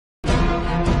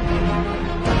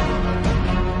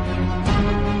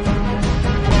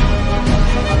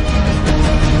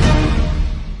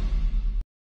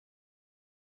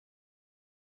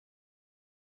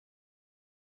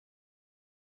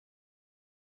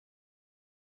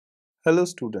Hello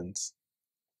students,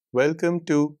 welcome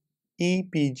to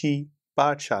EPG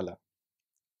Pathshala.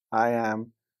 I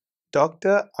am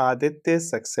Dr. Aditya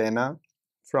Saxena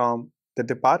from the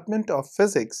Department of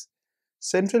Physics,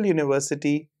 Central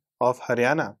University of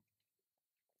Haryana.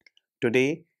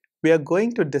 Today we are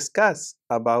going to discuss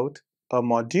about a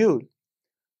module,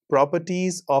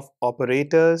 properties of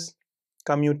operators,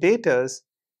 commutators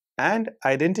and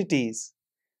identities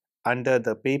under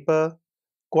the paper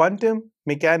Quantum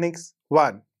Mechanics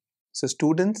 1. So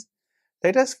students,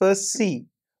 let us first see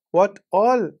what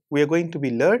all we are going to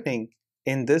be learning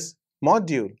in this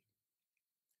module.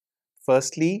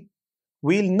 Firstly,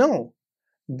 we'll know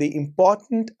the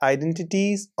important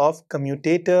identities of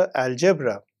commutator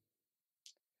algebra.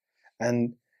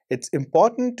 And it's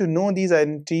important to know these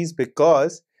identities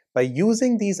because by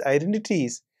using these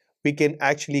identities, we can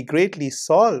actually greatly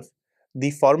solve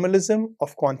the formalism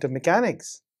of quantum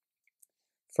mechanics.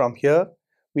 From here,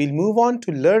 we'll move on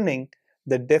to learning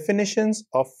the definitions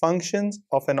of functions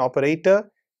of an operator,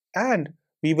 and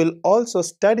we will also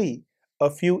study a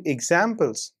few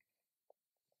examples.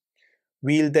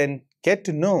 We'll then get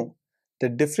to know the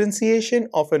differentiation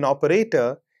of an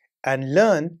operator and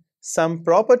learn some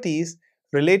properties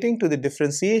relating to the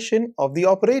differentiation of the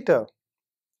operator.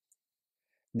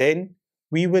 Then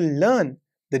we will learn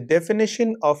the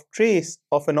definition of trace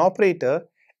of an operator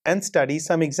and study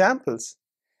some examples.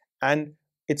 And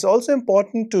it's also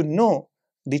important to know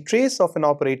the trace of an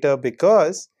operator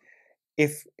because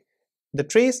if the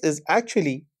trace is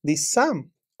actually the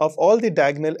sum of all the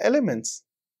diagonal elements,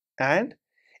 and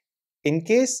in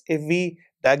case if we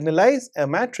diagonalize a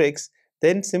matrix,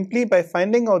 then simply by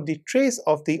finding out the trace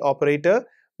of the operator,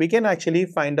 we can actually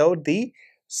find out the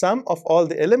sum of all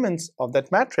the elements of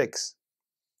that matrix.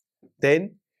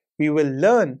 Then we will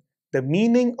learn the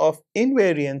meaning of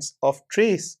invariance of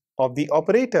trace of the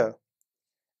operator.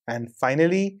 And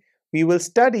finally, we will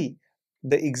study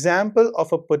the example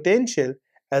of a potential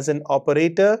as an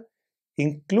operator,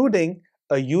 including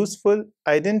a useful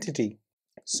identity.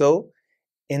 So,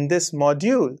 in this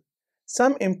module,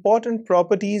 some important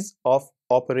properties of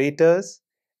operators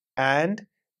and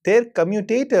their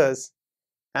commutators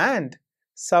and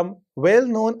some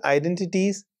well-known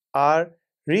identities are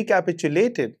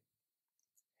recapitulated.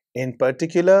 In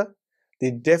particular,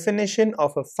 the definition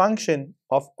of a function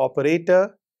of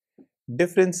operator,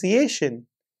 differentiation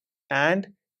and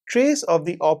trace of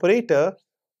the operator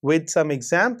with some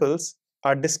examples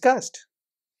are discussed.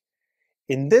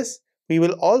 In this, we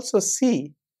will also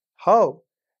see how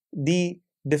the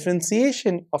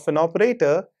differentiation of an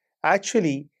operator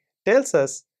actually tells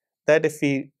us that if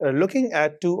we are looking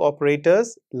at two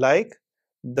operators like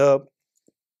the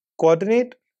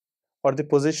coordinate or the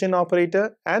position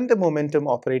operator and the momentum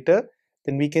operator,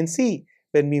 then we can see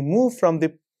when we move from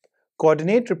the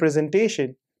coordinate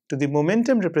representation to the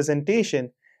momentum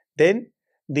representation, then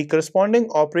the corresponding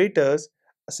operators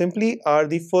simply are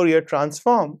the Fourier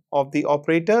transform of the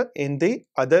operator in the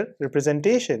other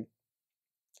representation.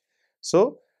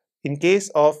 So, in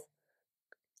case of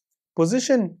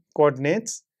position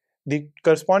coordinates, the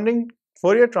corresponding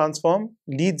Fourier transform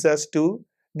leads us to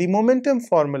the momentum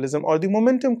formalism or the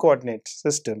momentum coordinate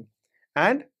system,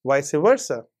 and vice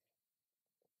versa.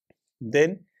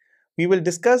 Then we will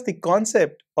discuss the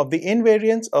concept of the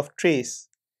invariance of trace,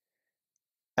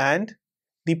 and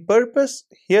the purpose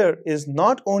here is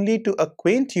not only to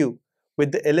acquaint you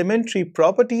with the elementary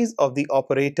properties of the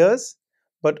operators,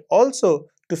 but also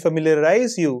to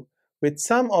familiarize you with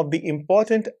some of the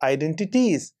important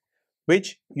identities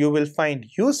which you will find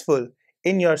useful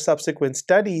in your subsequent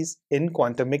studies in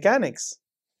quantum mechanics.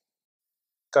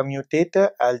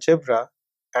 Commutator algebra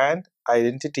and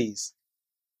identities.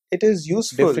 It is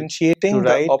useful differentiating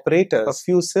the operators a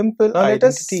few simple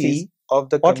identities of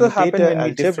the what will happen when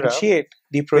we differentiate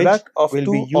the product of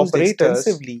two operators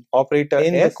operator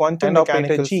in F the quantum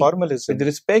mechanical formalism with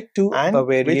respect to a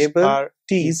variable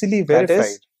t easily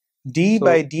verified d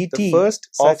by dt the first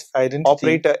such identity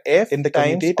operator F in the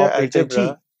commutator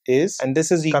algebra is, and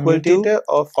this is equal to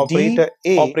of operator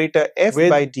A operator F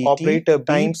by dt operator B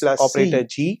times plus operator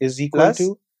G is equal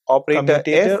to operator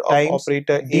F times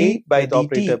operator A by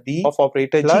operator B of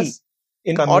operator G.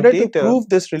 In order to prove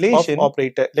this relation of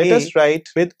operator let us write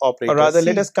with operator or rather C.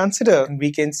 Let us consider, and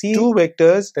we can see two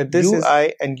vectors that this UI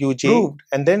is and uj proved,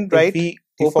 and then write the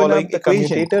following the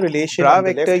commutator relation bra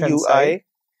vector ui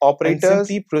operators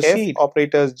simply proceed F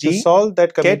operators G to solve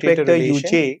that commutator relation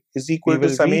uj is equal to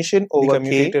summation over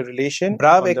commutator relation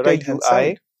bra vector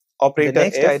ui operator the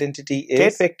next F identity is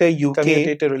ket vector uk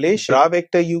commutator relation bra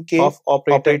vector uk of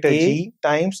operator A G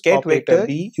times ket vector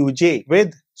B uj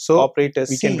with so operator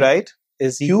we C can write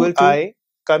is equal to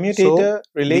commutator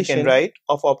relation write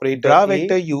of operator bra A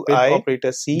vector with ui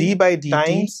operator C d by dt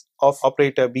times of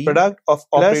operator B product of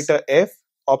plus operator f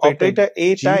operator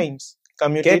A G times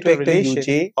commutator vector relation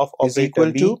uj of is operator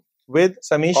equal B to with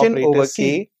summation operator over C.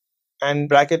 k And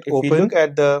bracket if we open look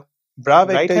at the bra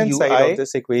right vector hand side ui of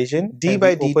this equation d and by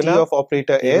we open dt up of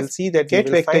operator we f will see that we ket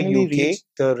will vector finally uk reach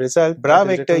the result bra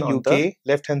that is vector written on uk the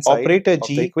left hand side operator of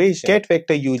the g equation. ket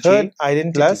vector uj Third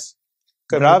identity plus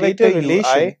bra commutator vector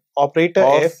relation ui operator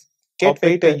of f ket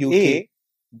vector operator uk A,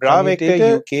 bra vector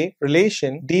commutator uk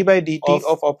relation d by dt of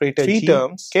of operator three g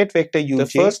terms, ket vector the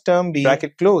uj first term being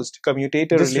bracket closed.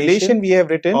 commutator This relation we have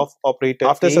written of operator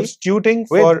after A substituting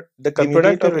with for the the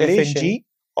product commutator of f and relation g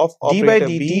of d by operator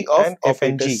dt B of and f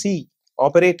and operator g C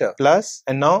operator plus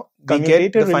and now we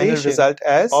get commutator the final relation result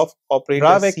as of operator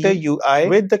bra vector C ui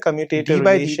with the commutator d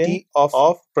by relation dt of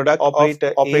product product of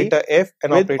of operator f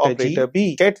and with operator operator g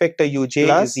B ket vector uj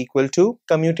plus is equal to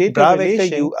commutator bra vector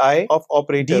relation ui of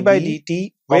operator d by B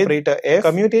dt with operator f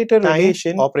commutator times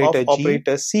relation operator of g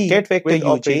operator C ket vector with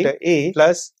uj operator A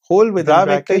plus whole within bra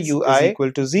vector brackets is ui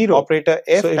equal to 0. operator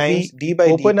f So if times we d by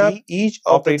open dt up each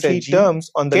of the operator three g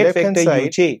terms on the ket left hand vector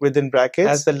side uj within brackets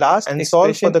as the last and solve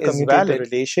for expression the is commutator valid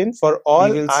relation, for we all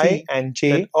will I see and that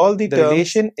j, all the the terms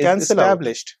relation is cancel out.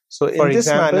 established. So For in this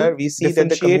example, manner, we see that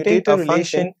the differentiating commutator a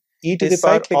function relation e to the is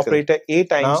power cyclical. operator A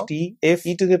times Now, t, if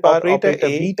e to the power operator operator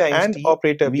A B times and t,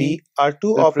 operator we B are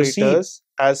two will proceed operators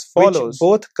as which follows.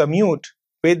 both commute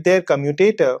with their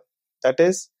commutator, that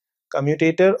is,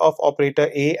 commutator of operator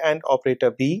A and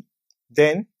operator B,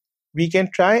 then we can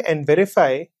try and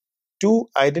verify two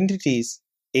identities.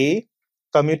 A,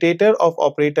 commutator of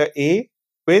operator A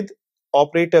with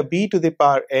operator B to the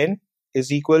power n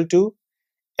is equal to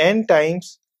n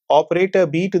times operator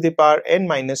B to the power n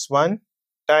minus 1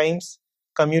 times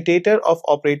commutator of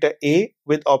operator A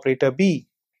with operator B.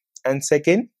 And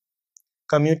second,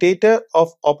 commutator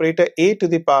of operator A to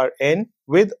the power n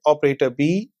with operator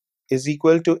B is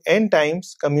equal to n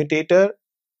times commutator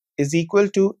is equal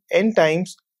to n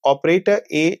times operator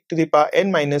A to the power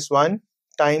n minus 1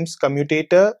 times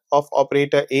commutator of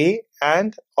operator A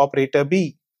and operator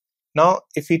B. Now,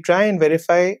 if we try and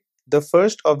verify the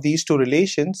first of these two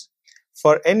relations,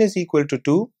 for n is equal to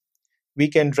 2, we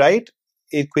can write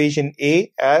equation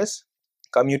A as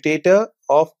commutator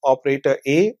of operator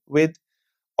A with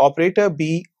operator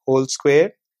B whole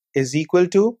square is equal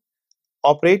to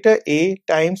operator A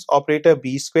times operator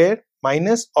B square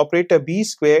minus operator B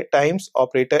square times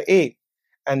operator A.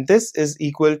 And this is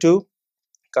equal to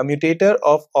commutator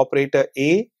of operator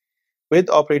A with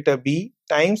operator B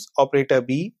times operator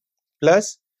B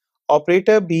plus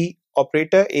operator B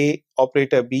operator A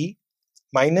operator B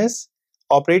minus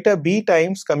operator B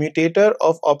times commutator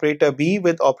of operator B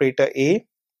with operator A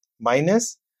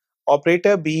minus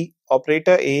operator B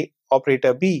operator A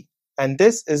operator B, and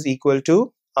this is equal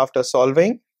to, after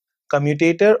solving,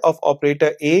 commutator of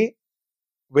operator A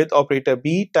with operator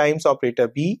B times operator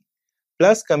B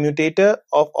plus commutator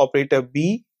of operator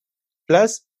B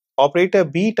plus operator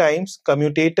B times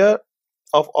commutator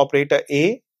of operator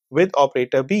A with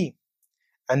operator B,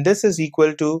 and this is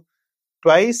equal to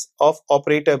twice of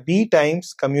operator B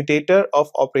times commutator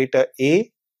of operator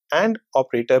A and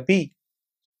operator B.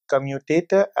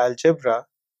 Commutator algebra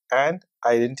and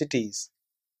identities.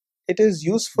 It is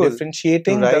useful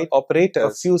Differentiating to the write operators.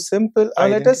 a few simple Now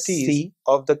let us identities see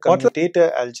of the what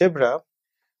commutator algebra,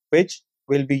 which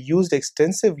will be used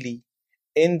extensively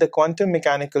in the quantum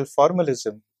mechanical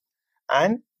formalism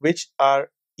and which are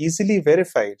easily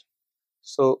verified.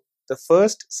 So the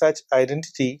first such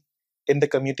identity in the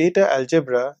commutator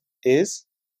algebra is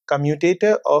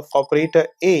commutator of operator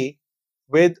A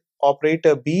with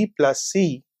operator B plus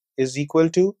C is equal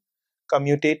to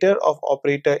commutator of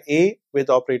operator A with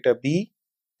operator B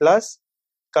plus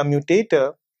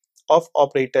commutator of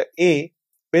operator A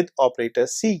with operator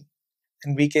C.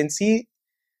 And we can see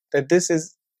that this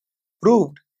is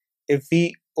proved if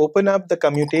we open up the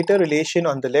commutator relation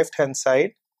on the left hand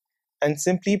side and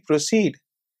simply proceed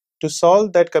to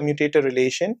solve that commutator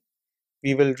relation,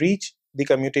 we will reach the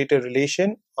commutator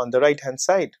relation on the right hand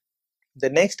side. The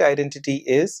next identity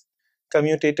is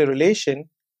commutator relation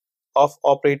of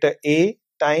operator A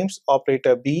times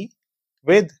operator B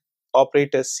with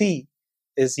operator C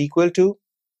is equal to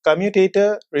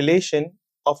commutator relation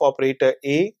of operator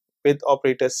A with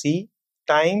operator C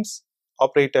times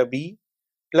operator B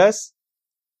plus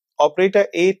operator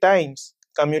A times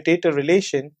commutator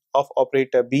relation of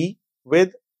operator B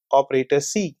with operator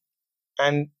C.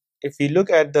 And if we look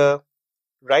at the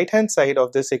right hand side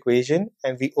of this equation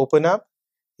and we open up,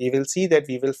 we will see that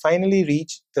we will finally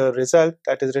reach the result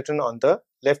that is written on the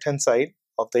left hand side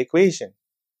of the equation.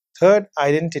 Third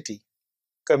identity,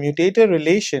 commutator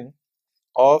relation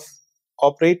of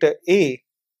operator A,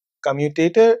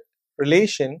 commutator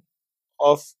relation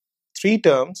of three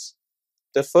terms,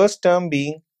 the first term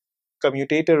being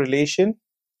commutator relation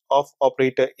of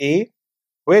operator A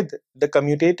with the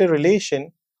commutator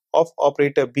relation of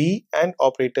operator B and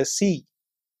operator C,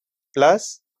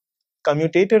 plus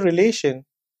commutator relation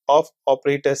of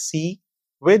operator C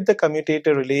with the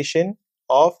commutator relation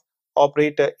of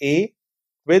operator A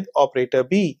with operator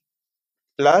B,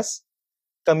 plus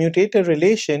commutator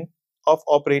relation of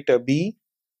operator B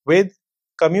with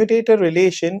commutator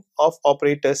relation of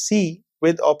operator C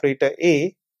with operator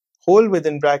A, whole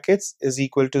within brackets is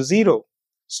equal to 0.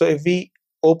 So if we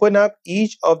open up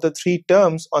each of the three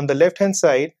terms on the left hand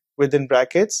side within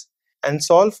brackets and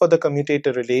solve for the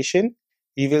commutator relation,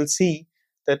 we will see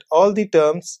that all the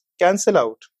terms cancel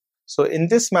out. So in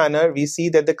this manner, we see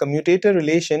that the commutator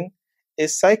relation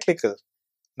is cyclical.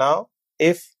 Now,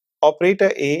 if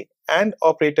operator A and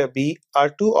operator B are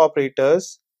two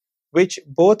operators which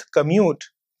both commute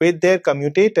with their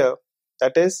commutator,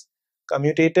 that is,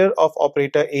 commutator of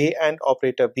operator A and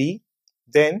operator B,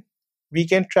 then we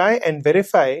can try and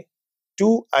verify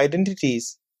two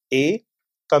identities: A,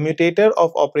 commutator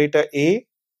of operator A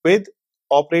with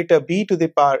operator B to the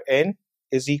power n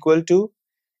is equal to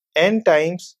n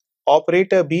times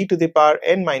operator B to the power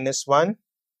n minus 1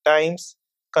 times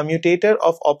commutator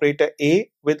of operator A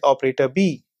with operator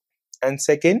B, and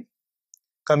second,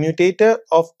 commutator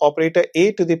of operator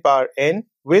A to the power n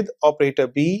with operator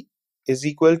B is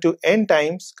equal to n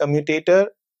times commutator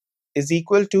is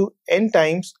equal to n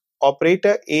times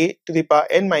operator A to the power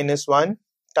n minus 1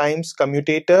 times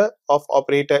commutator of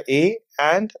operator A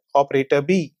and operator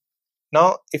B.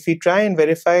 Now, if we try and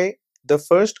verify the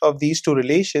first of these two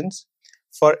relations,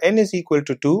 for n is equal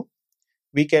to 2,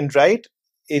 we can write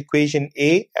equation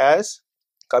A as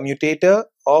commutator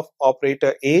of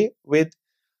operator A with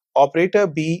operator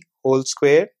B whole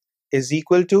square is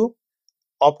equal to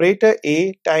operator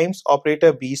A times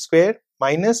operator B square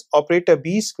minus operator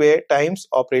B square times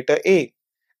operator A,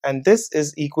 and this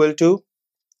is equal to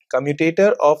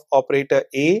commutator of operator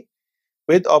A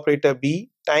with operator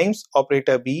B times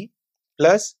operator B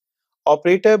plus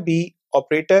operator B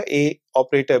operator A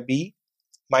operator B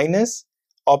minus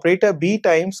operator B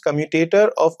times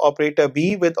commutator of operator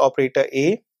B with operator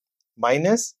A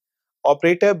minus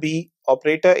operator B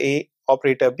operator A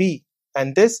operator B,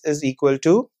 and this is equal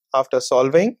to, after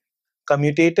solving,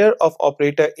 commutator of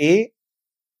operator A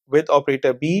with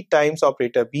operator B times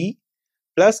operator B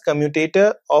plus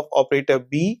commutator of operator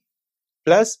B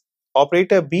plus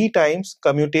operator B times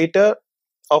commutator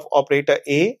of operator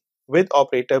A with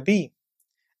operator B,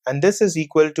 and this is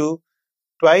equal to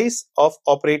twice of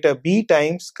operator B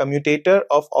times commutator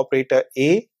of operator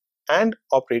A and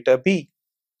operator B.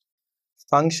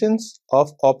 Functions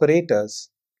of operators.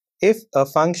 If a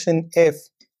function f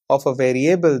of a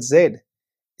variable z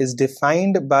is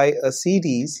defined by a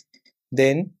series,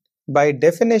 then by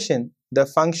definition the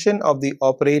function of the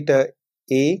operator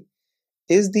A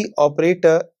is the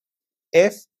operator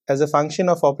f as a function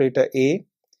of operator A,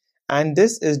 and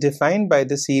this is defined by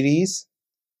the series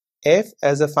f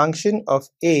as a function of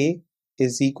A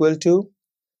is equal to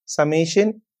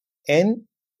summation n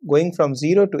going from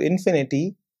 0 to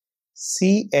infinity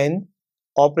Cn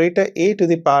operator A to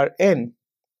the power n,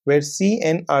 where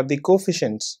Cn are the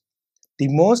coefficients. The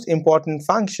most important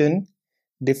function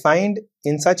defined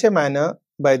in such a manner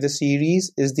by the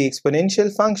series is the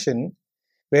exponential function,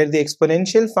 where the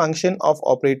exponential function of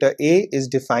operator A is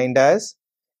defined as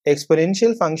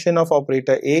exponential function of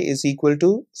operator A is equal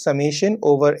to summation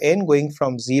over n going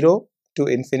from 0 to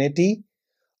infinity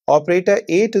operator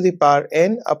A to the power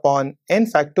n upon n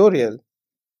factorial,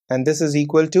 and this is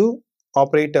equal to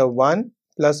operator 1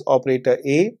 plus operator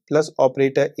A plus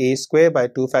operator A square by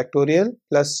 2 factorial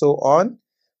plus so on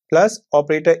plus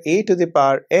operator A to the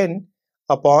power n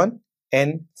upon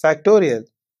n factorial.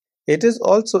 It is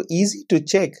also easy to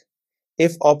check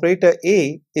if operator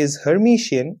A is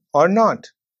Hermitian or not.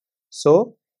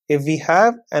 So, if we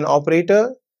have an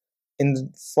operator in the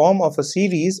form of a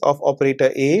series of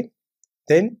operator A,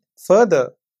 then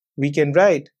further we can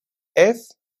write f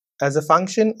as a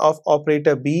function of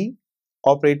operator B,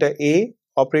 operator A,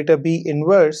 operator B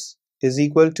inverse is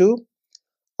equal to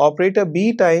operator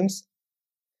B times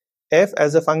f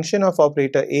as a function of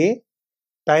operator A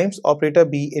times operator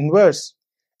B inverse,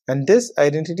 and this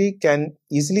identity can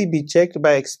easily be checked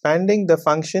by expanding the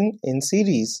function in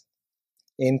series.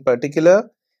 In particular,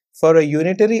 for a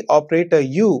unitary operator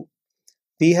U,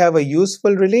 we have a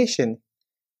useful relation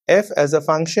f as a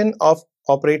function of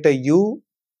operator U,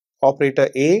 operator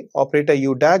A, operator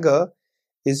U dagger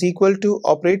is equal to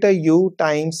operator U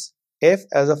times F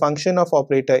as a function of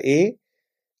operator A,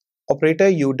 operator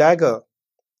U dagger.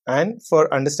 And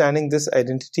for understanding this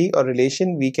identity or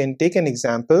relation, we can take an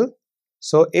example.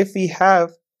 So if we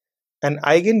have an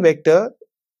eigenvector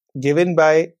given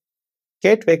by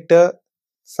ket vector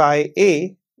phi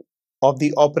A of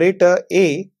the operator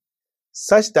A,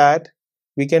 such that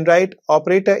we can write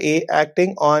operator A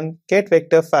acting on ket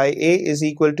vector phi A is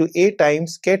equal to A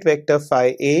times ket vector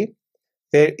phi A,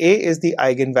 where A is the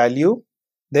eigenvalue.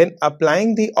 Then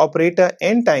applying the operator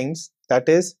n times, that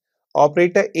is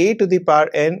operator A to the power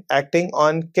n acting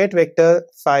on ket vector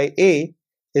phi A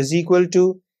is equal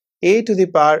to A to the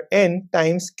power n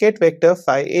times ket vector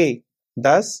phi A.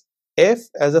 Thus, f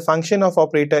as a function of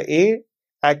operator A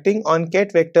acting on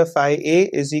ket vector phi A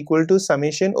is equal to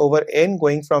summation over n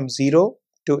going from 0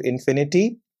 to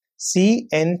infinity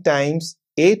Cn times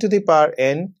A to the power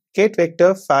n ket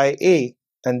vector phi A,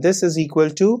 and this is equal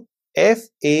to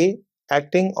Fa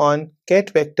acting on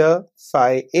ket vector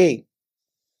phi A.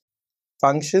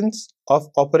 Functions of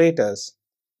operators.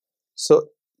 So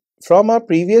from our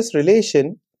previous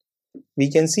relation, we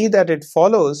can see that it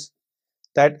follows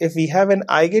that if we have an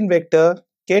eigenvector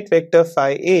ket vector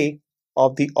phi A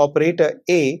of the operator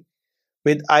A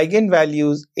with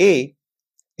eigenvalues A,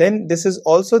 then this is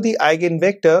also the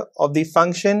eigenvector of the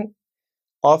function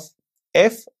of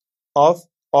f of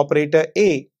operator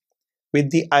A with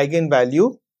the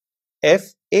eigenvalue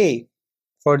Fa.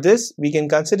 For this, we can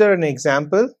consider an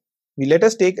example. Let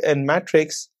us take a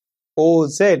matrix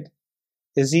OZ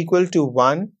is equal to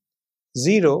 1,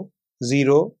 0,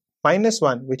 0, minus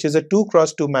 1, which is a 2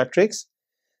 cross 2 matrix.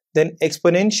 Then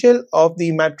exponential of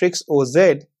the matrix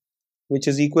OZ, which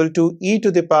is equal to e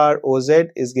to the power OZ,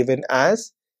 is given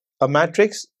as a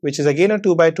matrix which is again a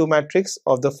 2 by 2 matrix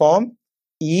of the form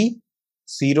e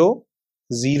 0,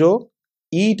 0,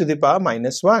 e to the power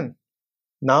minus 1.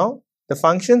 Now, the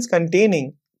functions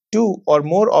containing 2 or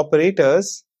more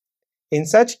operators, in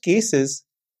such cases,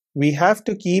 we have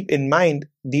to keep in mind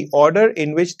the order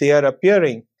in which they are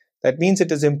appearing. That means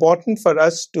it is important for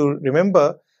us to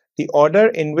remember the order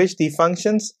in which the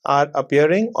functions are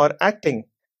appearing or acting.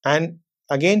 And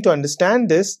again, to understand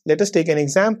this, let us take an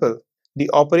example. The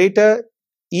operator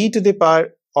e to the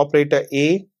power operator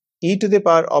A, e to the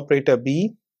power operator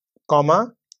B,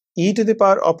 comma, e to the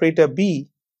power operator B,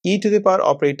 e to the power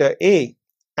operator A,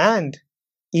 and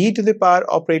e to the power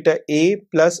operator A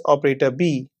plus operator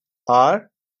B are,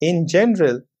 in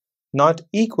general, not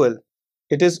equal.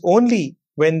 It is only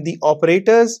when the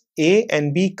operators A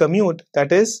and B commute,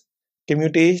 that is,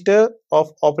 commutator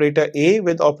of operator A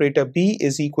with operator B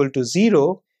is equal to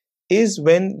 0, is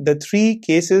when the three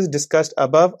cases discussed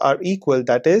above are equal,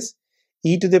 that is,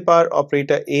 e to the power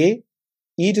operator A,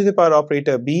 e to the power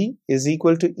operator B is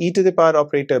equal to e to the power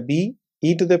operator B,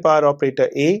 e to the power operator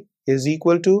A is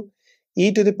equal to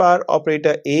e to the power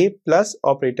operator A plus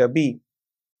operator B.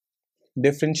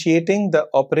 Differentiating the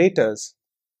operators.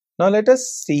 Now let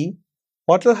us see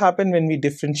what will happen when we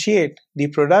differentiate the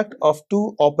product of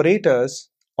two operators,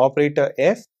 operator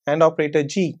F and operator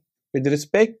G, with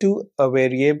respect to a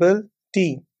variable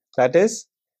t, that is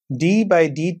d by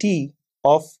dt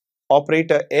of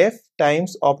operator F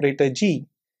times operator G,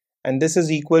 and this is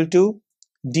equal to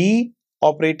d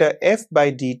operator F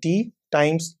by dt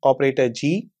times operator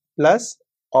G plus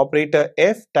operator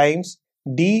F times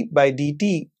d by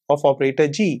dt of operator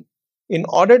G. In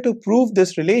order to prove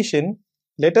this relation,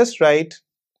 let us write,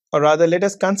 or rather let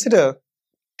us consider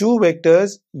two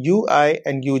vectors ui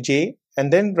and uj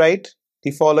and then write the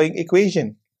following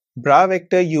equation. Bra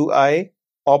vector ui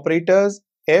operators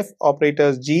f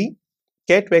operators g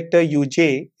ket vector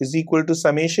uj is equal to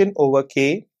summation over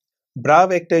k bra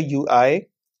vector ui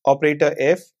operator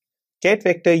f ket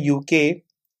vector uk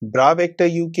bra vector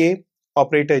uk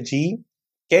operator g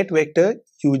ket vector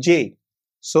uj.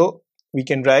 So we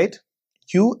can write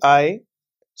ui,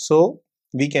 so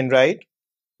we can write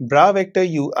bra vector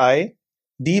ui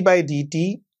d by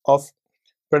dt of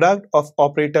product of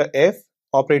operator f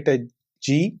operator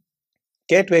g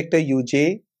ket vector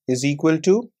uj is equal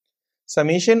to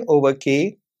summation over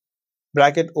k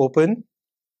bracket open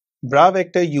bra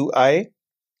vector ui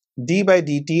d by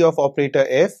dt of operator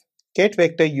f ket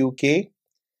vector uk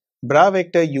bra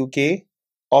vector uk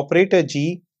operator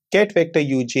g ket vector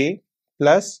uj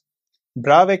plus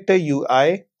bra vector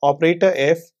ui operator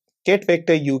f ket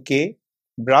vector uk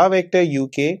bra vector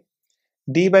uk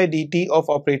d by dt of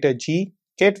operator g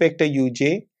ket vector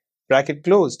uj bracket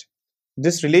closed.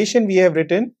 This relation we have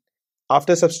written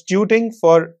after substituting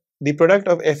for the product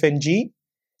of f and g,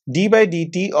 d by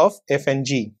dt of f and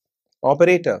g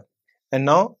operator, and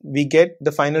now we get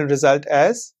the final result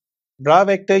as bra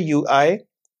vector ui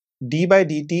d by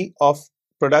dt of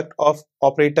product of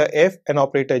operator f and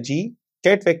operator g,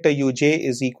 ket vector uj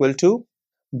is equal to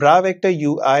bra vector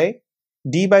ui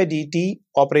d by dt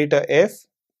operator f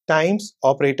times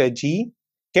operator g,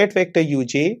 ket vector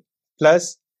uj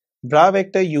plus bra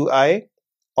vector ui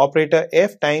operator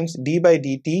f times d by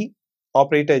dt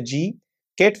operator g,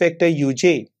 ket vector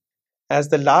uj. As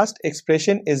the last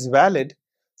expression is valid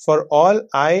for all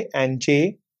I and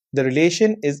j, the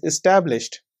relation is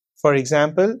established. For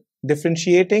example,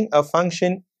 differentiating a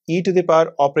function e to the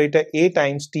power operator a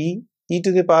times t, e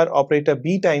to the power operator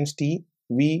b times t,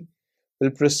 we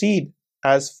will proceed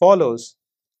as follows.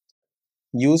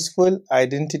 Useful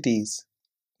identities.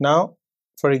 Now,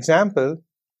 for example,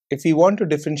 if we want to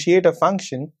differentiate a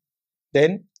function,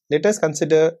 then let us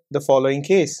consider the following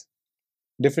case.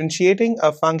 Differentiating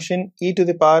a function e to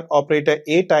the power operator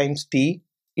a times t,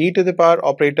 e to the power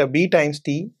operator b times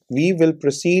t, we will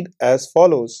proceed as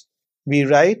follows. We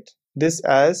write this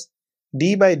as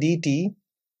d by dt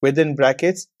within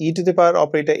brackets e to the power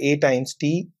operator a times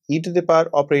t, e to the power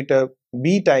operator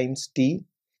b times t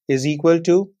is equal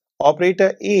to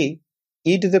operator a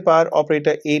e to the power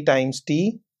operator a times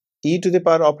t, e to the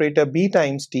power operator b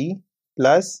times t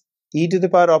plus e to the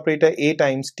power operator a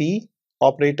times t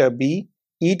operator b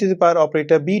e to the power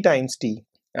operator b times t,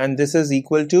 and this is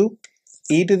equal to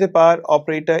e to the power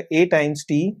operator a times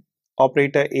t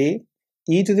operator a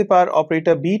e to the power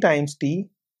operator b times t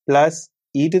plus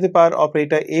e to the power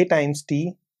operator a times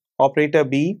t operator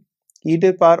b e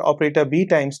to the power operator b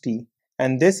times t,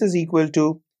 and this is equal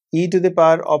to e to the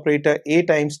power operator a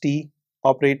times t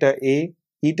operator a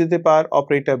e to the power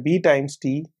operator b times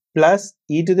t plus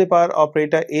e to the power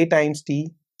operator a times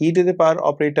t e to the power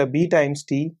operator b times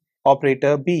t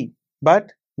operator b,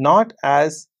 but not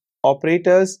as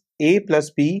operators a plus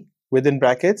b within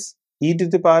brackets e to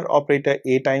the power operator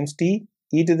a times t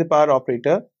e to the power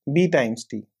operator b times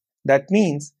t. That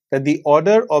means that the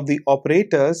order of the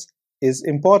operators is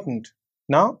important.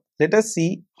 Now let us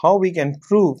see how we can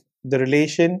prove the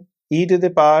relation e to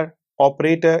the power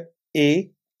operator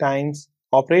a times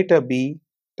operator b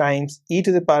times e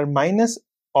to the power minus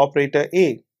operator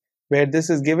a, where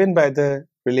this is given by the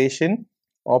relation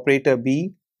operator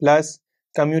b plus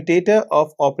commutator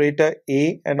of operator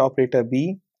a and operator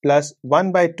b plus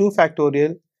 1 by 2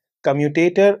 factorial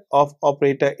commutator of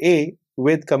operator a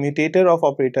with commutator of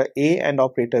operator a and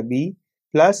operator b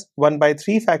plus 1 by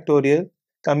 3 factorial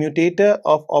commutator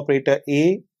of operator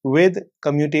a with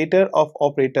commutator of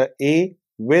operator a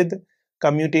with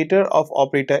commutator of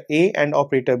operator a and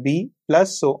operator b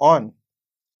plus so on.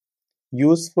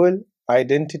 Useful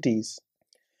identities.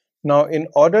 Now, in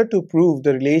order to prove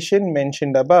the relation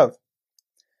mentioned above,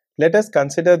 let us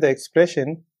consider the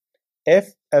expression f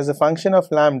as a function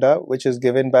of lambda, which is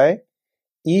given by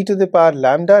e to the power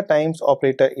lambda times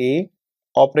operator a,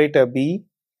 operator b,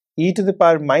 e to the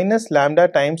power minus lambda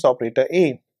times operator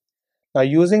a. Now,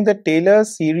 using the Taylor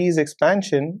series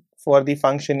expansion for the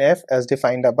function f as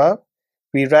defined above,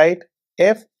 we write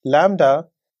f lambda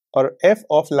or f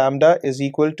of lambda is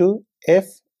equal to f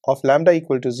of lambda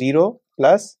equal to 0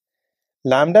 plus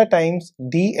lambda times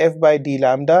df by d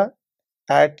lambda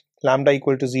at lambda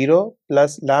equal to 0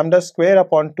 plus lambda square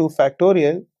upon 2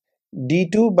 factorial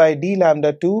d2 by d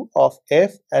lambda 2 of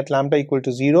f at lambda equal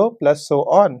to 0 plus so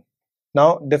on.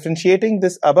 Now differentiating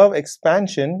this above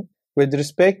expansion with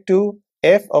respect to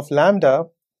f of lambda,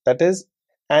 that is,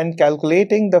 and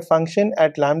calculating the function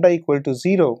at lambda equal to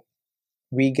 0,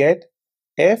 we get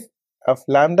f of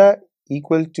lambda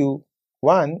equal to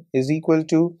 1 is equal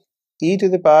to e to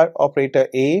the power operator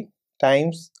a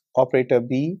times operator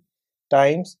b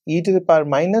times e to the power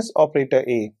minus operator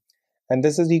a, and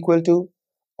this is equal to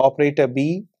operator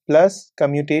b plus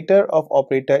commutator of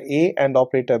operator a and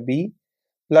operator b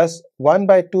plus 1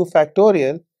 by 2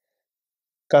 factorial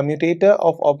commutator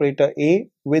of operator a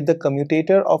with the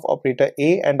commutator of operator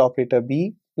a and operator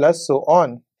b plus so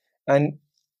on, and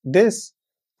this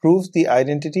proves the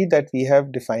identity that we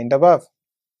have defined above.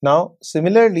 Now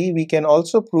similarly, we can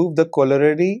also prove the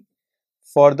corollary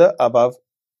for the above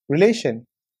relation,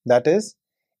 that is,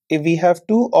 if we have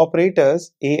two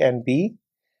operators a and b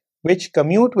which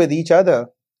commute with each other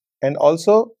and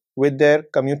also with their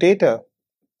commutator,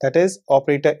 that is,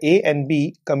 operator a and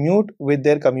b commute with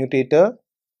their commutator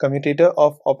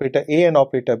of operator a and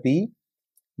operator b,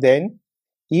 then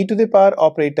e to the power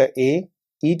operator a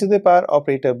e to the power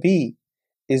operator b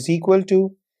is equal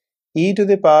to e to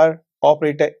the power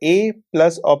operator a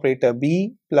plus operator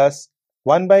b plus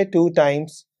 1 by 2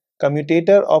 times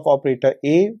commutator of operator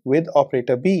a with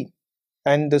operator b,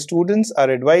 and the students are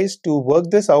advised to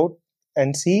work this out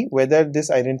and see whether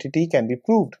this identity can be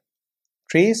proved.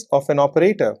 Trace of an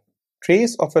operator.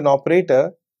 Trace of an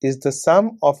operator is the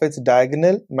sum of its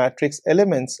diagonal matrix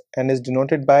elements and is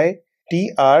denoted by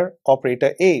TR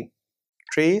operator A.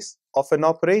 Trace of an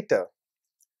operator.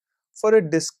 For a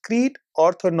discrete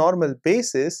orthonormal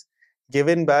basis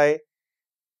given by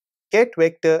ket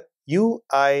vector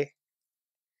ui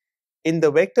in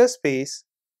the vector space,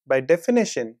 by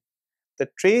definition, the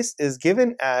trace is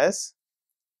given as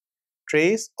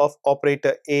trace of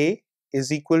operator A is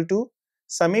equal to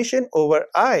summation over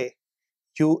I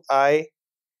ui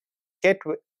ket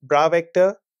bra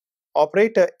vector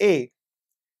operator A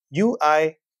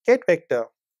ui ket vector,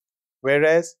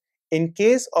 whereas in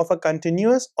case of a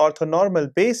continuous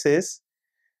orthonormal basis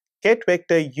ket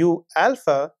vector u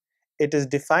alpha, it is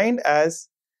defined as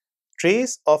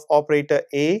trace of operator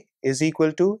A is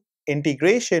equal to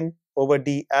integration over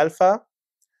d alpha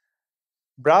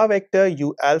bra vector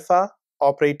u alpha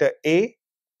operator A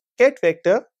ket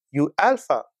vector u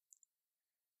alpha.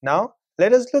 Now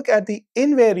let us look at the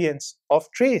invariance of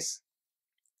trace.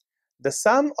 The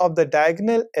sum of the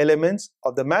diagonal elements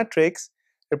of the matrix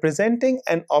representing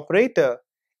an operator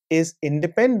is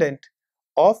independent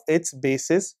of its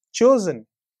basis chosen.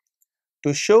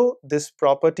 To show this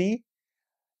property,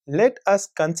 let us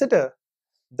consider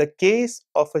the case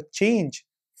of a change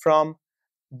from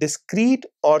discrete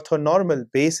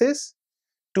orthonormal basis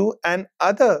to an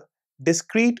other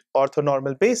discrete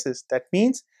orthonormal basis. That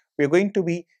means we're going to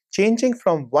be changing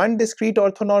from one discrete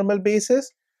orthonormal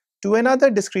basis to another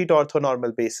discrete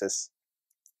orthonormal basis.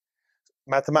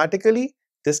 Mathematically,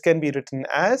 this can be written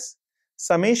as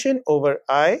summation over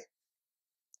I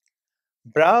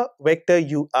bra vector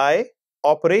ui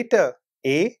operator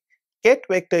A ket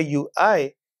vector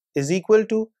ui is equal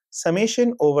to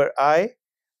summation over I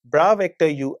bra vector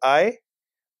ui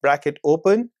bracket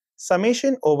open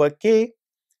summation over k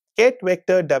ket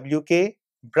vector wk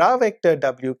bra vector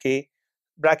wk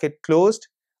bracket closed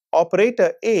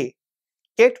operator A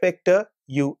ket vector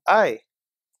ui.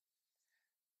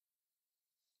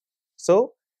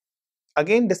 So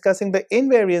again, discussing the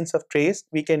invariance of trace,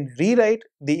 we can rewrite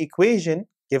the equation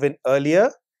given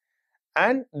earlier,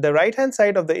 and the right hand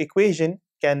side of the equation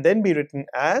can then be written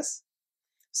as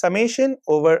summation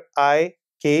over I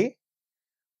k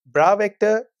bra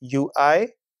vector ui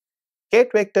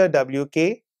ket vector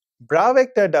wk bra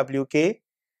vector wk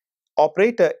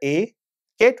operator A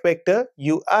ket vector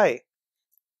ui,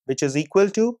 which is equal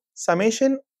to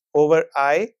summation over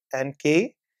I and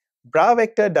k bra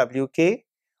vector wk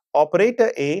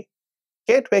operator A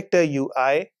ket vector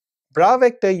ui bra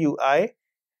vector ui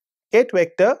ket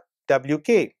vector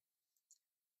wk.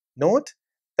 Note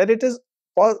that it is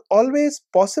always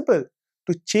possible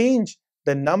to change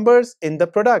the numbers in the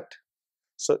product.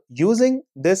 So using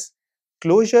this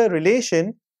closure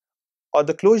relation or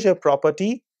the closure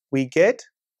property, we get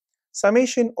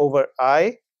summation over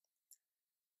I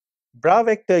bra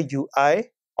vector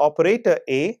ui operator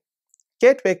A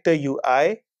ket vector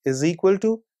ui is equal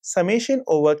to summation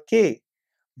over k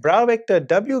bra vector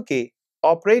wk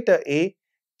operator A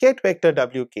ket vector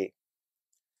wk.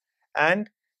 And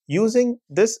using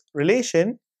this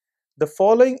relation, the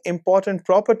following important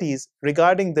properties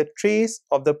regarding the trace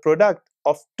of the product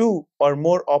of two or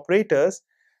more operators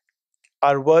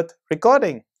are worth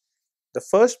recording. The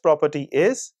first property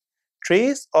is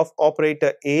trace of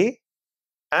operator A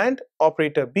and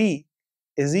operator B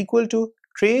is equal to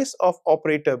trace of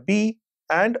operator B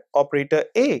and operator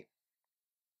A.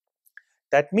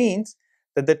 That means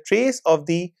that the trace of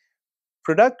the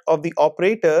product of the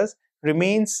operators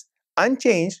remains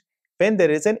unchanged when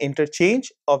there is an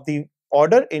interchange of the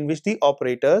order in which the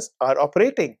operators are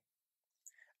operating.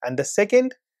 And the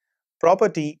second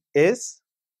property is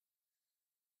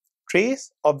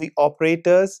trace of the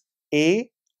operators A,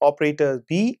 operator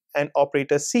B and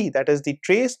operator C. That is, the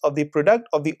trace of the product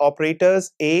of the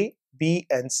operators A, B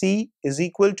and C is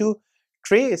equal to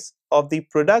trace of the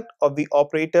product of the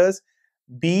operators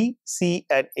B, C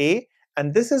and A,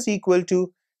 and this is equal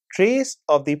to trace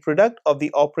of the product of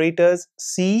the operators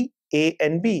C, A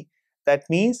and B. That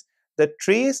means the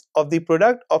trace of the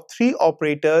product of three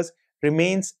operators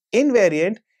remains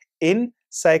invariant in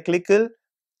cyclical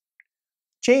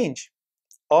change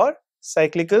or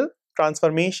cyclical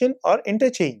transformation or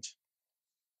interchange.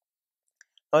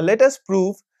 Now let us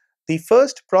prove the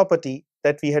first property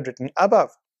that we had written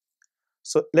above.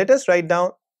 So let us write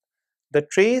down the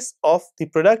trace of the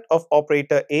product of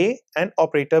operator A and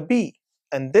operator B,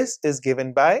 and this is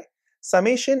given by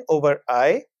summation over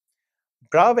I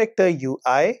bra vector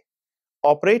ui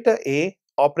operator A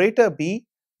operator B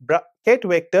ket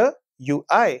vector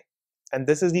ui, and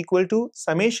this is equal to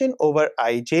summation over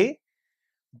ij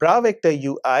bra vector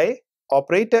ui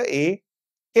operator A,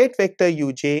 ket vector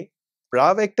uj,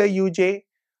 bra vector uj,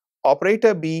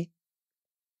 operator B,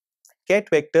 ket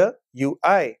vector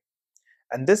ui.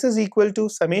 And this is equal to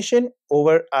summation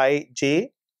over ij,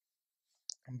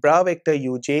 bra vector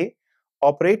uj,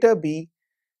 operator B,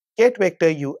 ket vector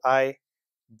ui,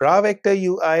 bra vector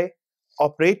ui,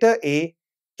 operator A,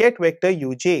 ket vector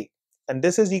uj. And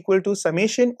this is equal to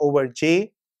summation over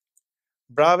j,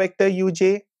 bra vector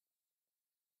uj,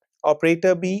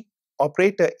 operator B,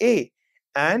 operator A,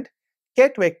 and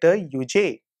ket vector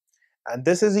uj. And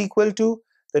this is equal to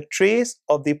the trace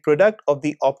of the product of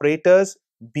the operators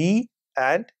B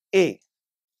and A.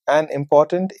 An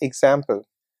important example.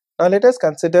 Now let us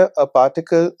consider a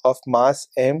particle of mass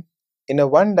m in a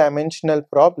one-dimensional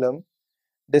problem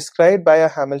described by a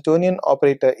Hamiltonian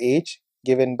operator H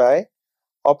given by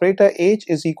operator H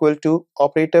is equal to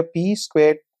operator P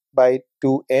squared by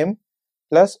 2m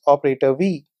plus operator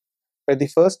V, where the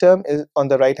first term is on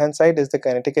the right hand side is the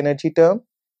kinetic energy term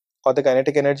or the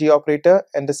kinetic energy operator,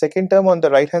 and the second term on the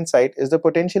right hand side is the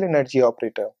potential energy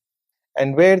operator,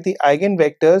 and where the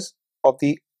eigenvectors of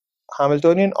the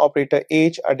Hamiltonian operator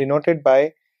H are denoted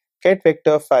by ket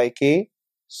vector phi k,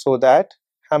 so that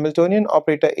Hamiltonian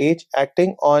operator H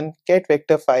acting on ket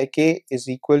vector phi k is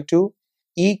equal to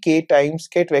Ek times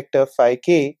ket vector phi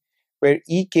k, where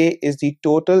Ek is the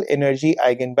total energy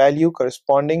eigenvalue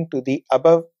corresponding to the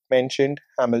above mentioned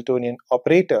Hamiltonian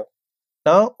operator.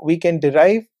 Now we can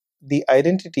derive the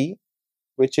identity,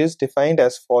 which is defined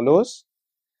as follows: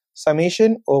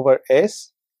 summation over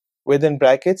S within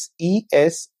brackets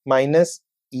Es minus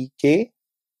Ek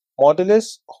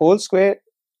modulus whole square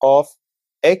of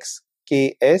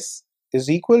xks is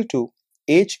equal to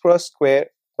h cross square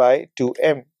by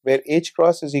 2m, where h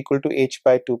cross is equal to h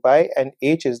by 2 pi and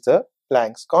h is the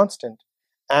Planck's constant,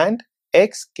 and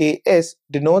xks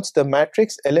denotes the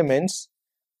matrix elements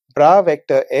bra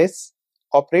vector S,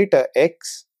 operator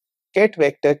X, ket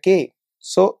vector K.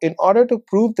 So in order to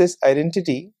prove this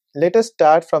identity, let us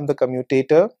start from the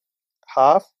commutator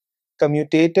half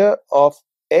commutator of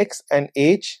X and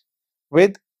H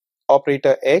with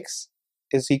operator X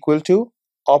is equal to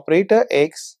operator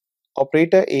X,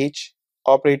 operator H,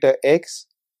 operator X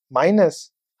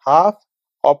minus half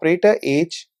operator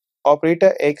H,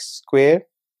 operator X square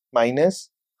minus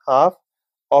half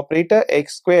operator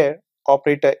X square,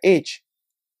 operator H.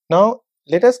 Now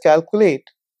let us calculate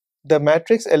the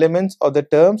matrix elements of the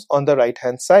terms on the right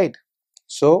hand side.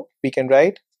 So we can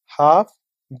write half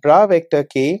bra vector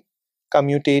k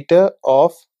commutator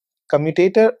of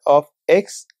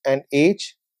x and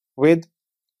h with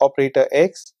operator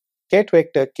x, ket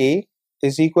vector k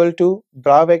is equal to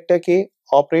bra vector k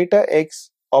operator x,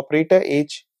 operator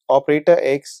h, operator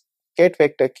x, ket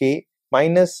vector k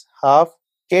minus half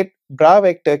ket bra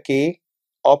vector k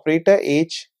operator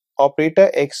h,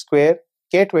 operator x square,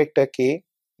 ket vector k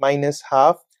minus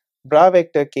half bra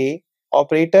vector k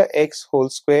operator x whole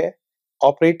square,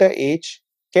 operator h,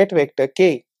 ket vector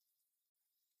k.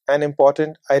 An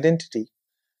important identity.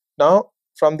 Now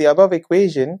from the above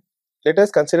equation, let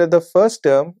us consider the first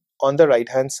term on the right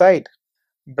hand side.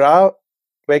 Bra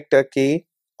vector k,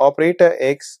 operator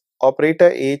x,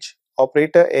 operator h,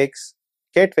 operator x,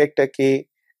 ket vector k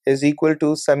is equal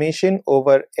to summation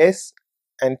over s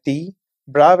and t,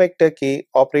 bra vector k,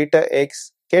 operator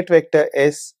x, ket vector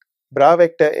s, bra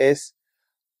vector s,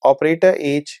 operator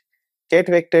h, ket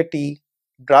vector t,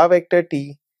 bra vector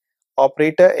t,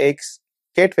 operator x,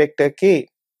 ket vector k,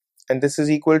 and this is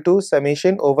equal to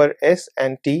summation over s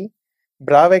and t,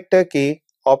 bra vector k,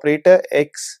 operator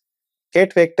x,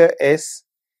 ket vector s,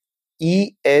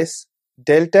 es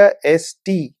delta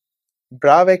st,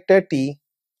 bra vector t,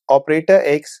 operator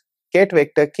x, ket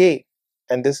vector k,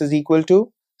 and this is equal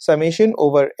to summation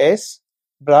over s,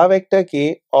 bra vector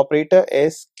k, operator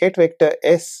s, ket vector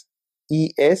s,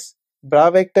 es, bra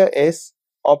vector s,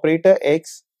 operator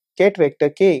x, ket vector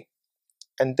k,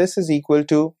 and this is equal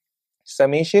to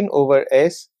summation over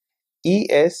s,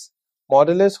 es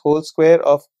modulus whole square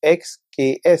of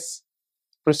xks.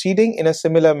 Proceeding in a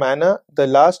similar manner, the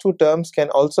last two terms can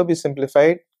also be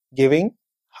simplified, giving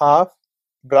half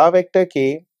bra vector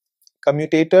k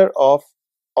commutator of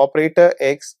operator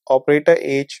x, operator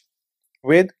h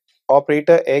with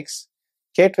operator x,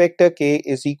 ket vector k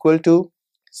is equal to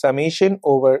summation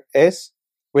over s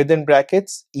within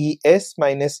brackets es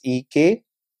minus ek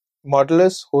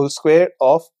modulus whole square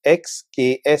of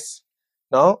xks.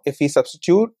 Now if we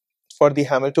substitute for the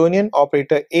Hamiltonian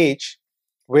operator H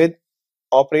with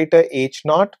operator H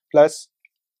naught plus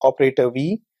operator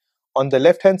V on the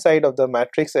left hand side of the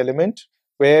matrix element,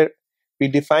 where we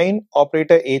define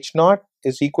operator H naught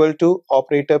is equal to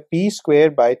operator P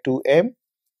square by 2m,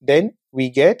 then we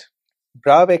get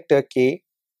bra vector k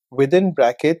within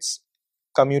brackets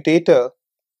commutator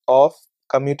of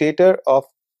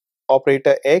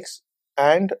operator x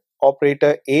and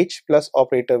operator h plus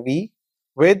operator v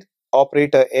with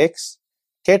operator x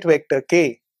ket vector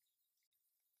k,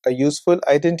 a useful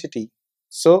identity.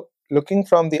 So looking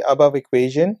from the above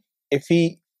equation, if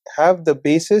we have the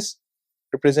basis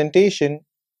representation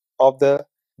of the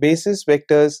basis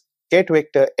vectors ket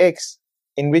vector x,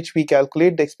 in which we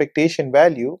calculate the expectation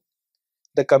value,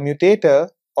 the commutator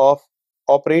of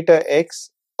operator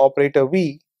x operator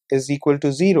v is equal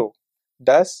to 0.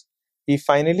 Thus, we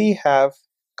finally have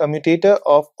commutator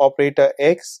of operator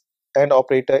x and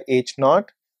operator h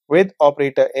naught with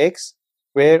operator x,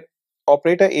 where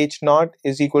operator h naught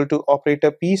is equal to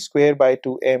operator p square by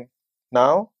 2m.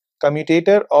 Now,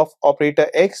 commutator of operator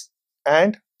x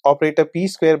and operator p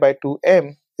square by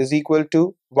 2m is equal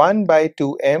to 1 by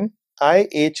 2m I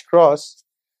h cross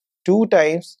 2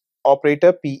 times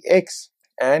operator px,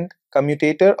 and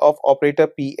commutator of operator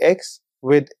px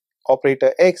with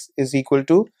operator x is equal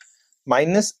to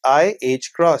minus I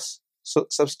h cross. So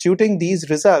substituting these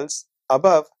results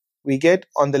above, we get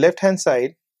on the left hand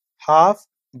side half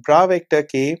bra vector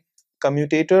k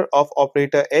commutator of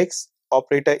operator x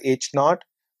operator h naught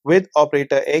with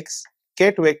operator x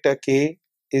ket vector k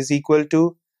is equal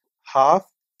to half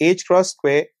h cross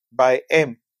square by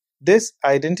m. This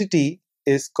identity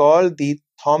is called the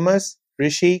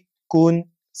Thomas-Rishi-Kuhn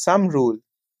sum rule,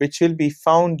 which will be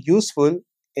found useful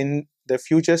in the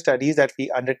future studies that we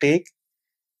undertake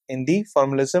in the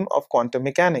formalism of quantum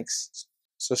mechanics.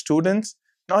 So students,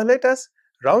 now let us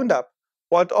round up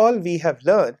what all we have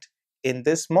learned in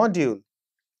this module.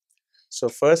 So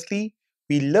firstly,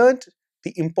 we learned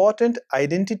the important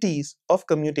identities of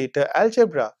commutator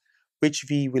algebra, which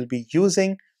we will be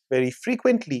using very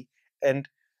frequently and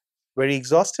very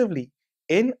exhaustively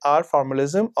in our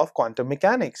formalism of quantum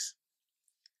mechanics.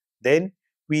 Then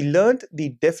we learned the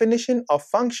definition of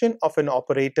function of an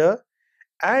operator,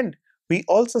 and we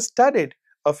also studied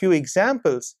a few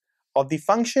examples of the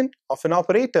function of an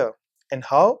operator and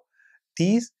how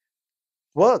these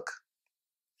work.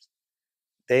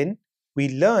 Then we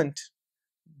learned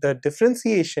the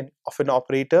differentiation of an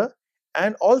operator,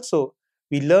 and also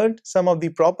we learned some of the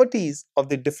properties of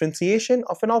the differentiation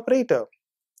of an operator.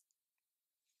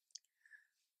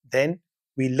 Then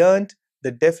we learned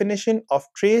the definition of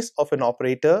trace of an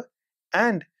operator,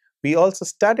 and we also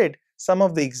studied some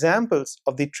of the examples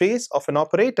of the trace of an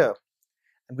operator.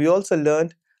 And we also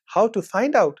learned how to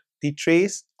find out the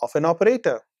trace of an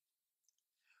operator,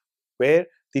 where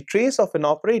the trace of an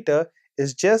operator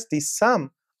is just the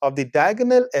sum of the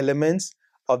diagonal elements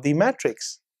of the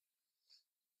matrix.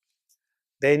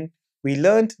 Then we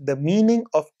learned the meaning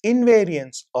of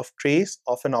invariance of trace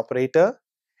of an operator,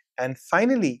 and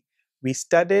finally we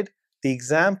studied the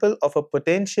example of a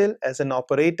potential as an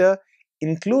operator,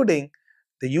 including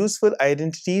the useful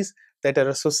identities that are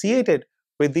associated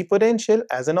with the potential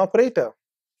as an operator.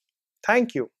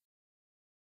 Thank you.